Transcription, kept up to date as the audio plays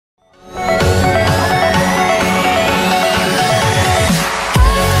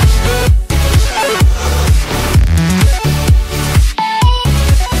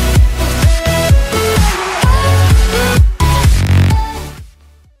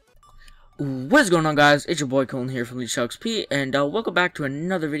What is going on, guys? It's your boy Colin here from LeechXP, and welcome back to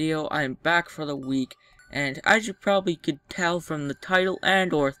another video. I am back for the week, and as you probably could tell from the title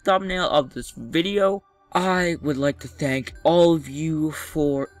and or thumbnail of this video, I would like to thank all of you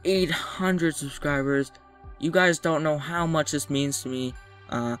for 800 subscribers. You guys don't know how much this means to me.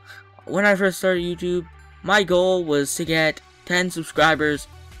 When I first started YouTube, my goal was to get 10 subscribers,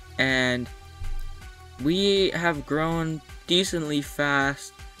 and we have grown decently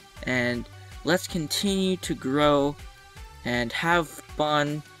fast. And let's continue to grow and have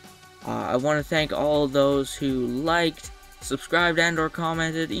fun. I want to thank all of those who liked, subscribed, and or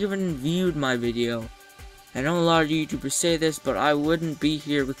commented, even viewed my video. I know a lot of YouTubers say this, but I wouldn't be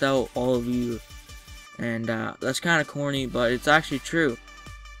here without all of you. And that's kind of corny, but it's actually true.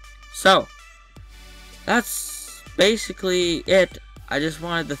 So, that's basically it. I just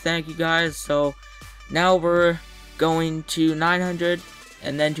wanted to thank you guys. So, now we're going to 900.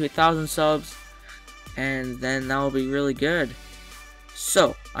 And then to 1,000 subs, and then that will be really good.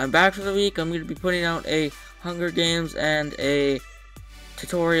 So, I'm back for the week. I'm going to be putting out a Hunger Games and a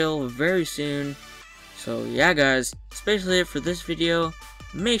tutorial very soon. So, yeah guys, that's basically it for this video.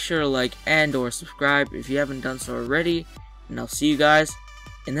 Make sure to like and or subscribe if you haven't done so already. And I'll see you guys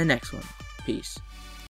in the next one. Peace.